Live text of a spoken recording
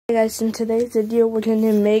Hey guys, in today's video we're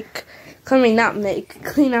gonna clean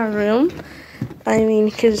our room. I mean,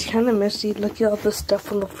 because it's kind of messy. Look at all the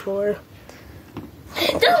stuff on the floor.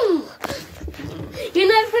 Don't! You're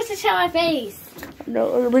not supposed to show my face.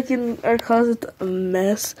 No, look in our closet's a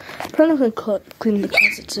mess. Probably gonna clean the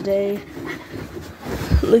closet today.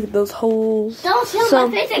 Look at those holes. Don't show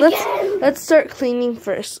my face again. Let's start cleaning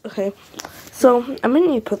first. Okay. So I'm gonna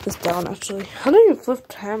need to put this down actually. How do you flip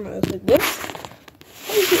cameras like this?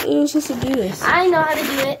 It was just to do this. I know how to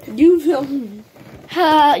do it. You film me.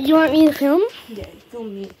 You want me to film? Yeah,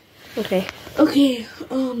 film me. Okay. Okay,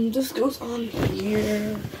 this goes on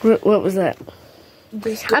here. What was that?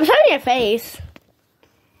 I'm showing your face.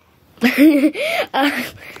 You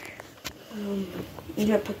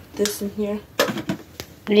gotta put this in here.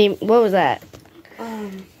 What was that? I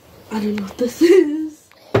don't know what this is.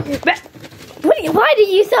 Why did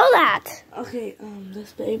you sell that? Okay,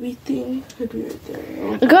 this baby thing could be right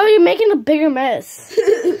there. Girl, you're making a bigger mess.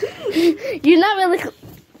 You're not really...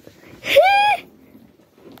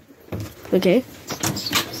 Okay.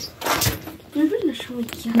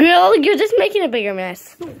 Girl, you're just making a bigger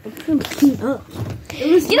mess. No, I'm trying to clean up.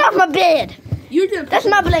 Get off my bed. That's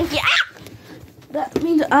my blanket. Ah! That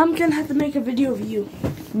means I'm gonna have to make a video of you.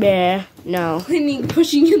 Yeah, no.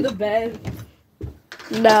 Pushing in the bed.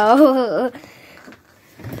 No.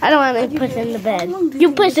 I don't want to push in the bed.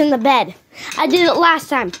 You push in the bed. I did it last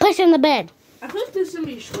time. Push in the bed. I thought this would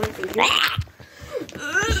be a short video.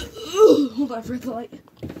 Hold on for the light.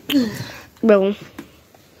 Boom.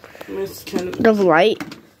 The light.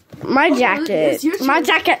 My jacket. My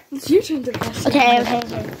jacket. It's your turn to pass. Okay.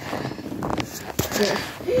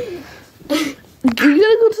 You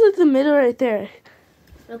gotta go to the middle right there.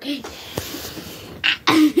 Okay.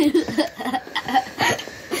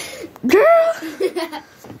 Girl!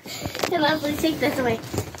 Come on, please take this away.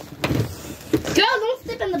 Girl, don't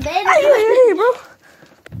step in the bed. Hey, bro.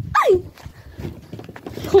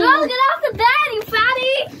 Girl, get off the bed, you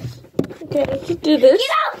fatty. Okay, let's just do this.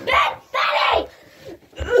 Get off the bed, fatty!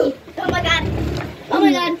 Oh my god. Oh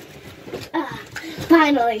my god.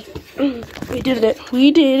 Finally. We did it.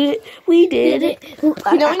 We did it. You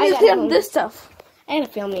know, we need to film this stuff. I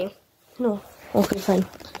gotta film you. No. Okay, fine.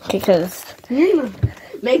 Okay, because you're gonna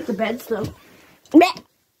make the beds though.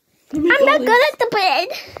 I'm not good at the bed.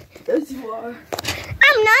 Yes, you are.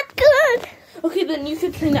 I'm not good. Okay, then you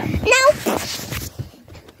can clean up. No.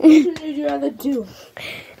 What would you rather do?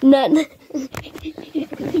 None.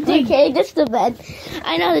 Okay, just the bed.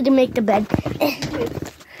 I know how to make the bed.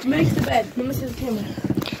 Make the bed. Let me see the camera.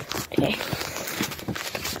 Okay.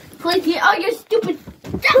 Please get all your stupid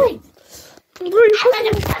stuff. I'm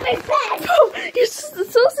you're so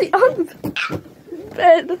on the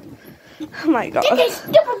bed. Oh my god. Get this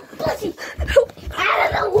stupid pussy out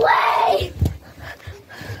of the way.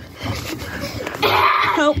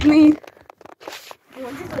 Help me.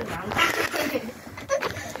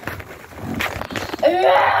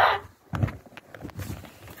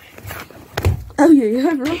 Oh yeah, you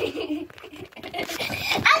have room. Okay,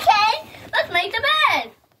 let's make the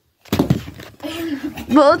bed.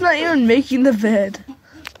 But it's not even making the bed.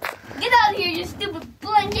 Get out of here, you stupid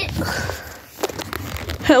blanket.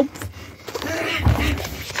 Help.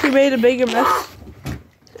 You made a bigger mess.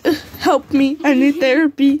 Help me. I need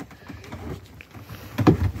therapy.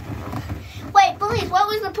 Wait, please, what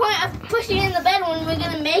was the point of pushing in the bed when we're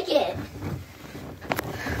going to make it?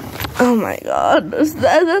 Oh my god.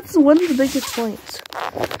 That's one of the biggest points.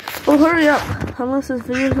 Well, hurry up. Unless this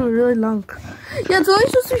video is really long. Yeah, it's only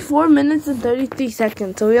supposed to be 4 minutes and 33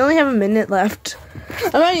 seconds, so we only have a minute left.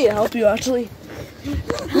 I might need to help you, actually.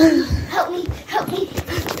 Help me.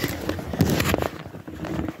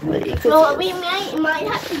 Well, we might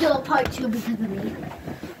have to do a part 2 because of me.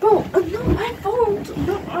 Bro, not my fault.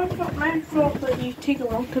 Not my fault that you take a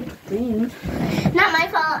long time to clean. Not my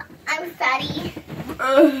fault. I'm fatty.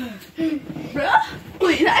 Bruh?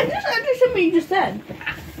 Wait, I just understood what you just said.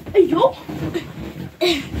 Hey, yo.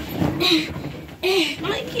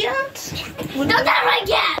 My cat. Don't touch my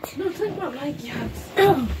cat. Don't talk about my cats.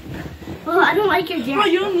 Well, I don't like your cat. Bro,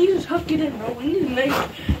 you don't need to tuck it in, bro. We need to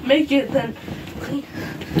make it then.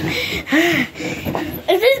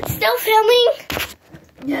 Is it still filming?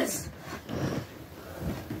 Yes.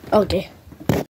 Okay.